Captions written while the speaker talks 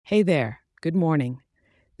Hey there, good morning.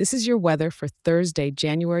 This is your weather for Thursday,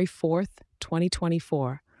 January 4th,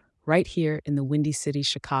 2024, right here in the Windy City,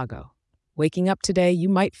 Chicago. Waking up today, you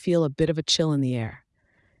might feel a bit of a chill in the air.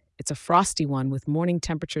 It's a frosty one with morning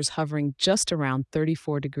temperatures hovering just around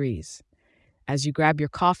 34 degrees. As you grab your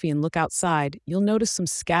coffee and look outside, you'll notice some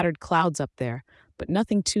scattered clouds up there, but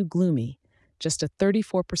nothing too gloomy, just a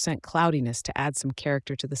 34% cloudiness to add some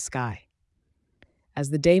character to the sky. As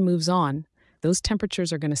the day moves on, those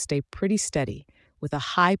temperatures are going to stay pretty steady, with a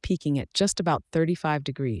high peaking at just about 35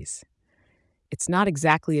 degrees. It's not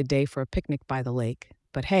exactly a day for a picnic by the lake,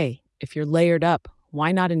 but hey, if you're layered up,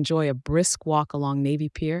 why not enjoy a brisk walk along Navy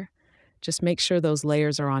Pier? Just make sure those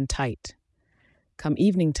layers are on tight. Come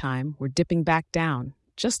evening time, we're dipping back down,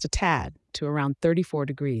 just a tad, to around 34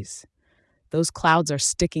 degrees. Those clouds are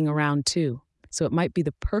sticking around too, so it might be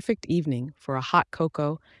the perfect evening for a hot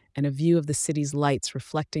cocoa and a view of the city's lights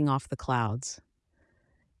reflecting off the clouds.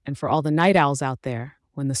 And for all the night owls out there,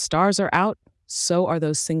 when the stars are out, so are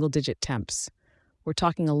those single digit temps. We're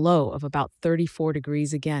talking a low of about 34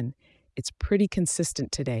 degrees again. It's pretty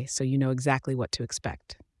consistent today, so you know exactly what to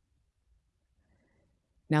expect.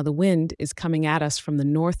 Now, the wind is coming at us from the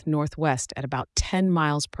north northwest at about 10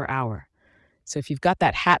 miles per hour. So if you've got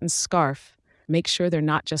that hat and scarf, make sure they're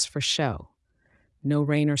not just for show. No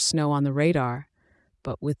rain or snow on the radar,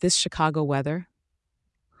 but with this Chicago weather,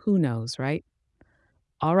 who knows, right?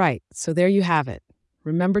 All right, so there you have it.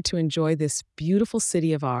 Remember to enjoy this beautiful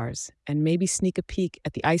city of ours and maybe sneak a peek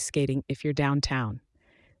at the ice skating if you're downtown.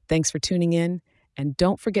 Thanks for tuning in, and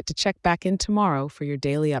don't forget to check back in tomorrow for your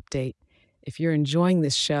daily update. If you're enjoying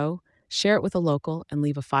this show, share it with a local and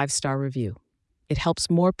leave a 5-star review. It helps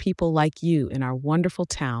more people like you in our wonderful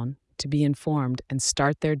town to be informed and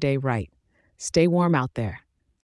start their day right. Stay warm out there.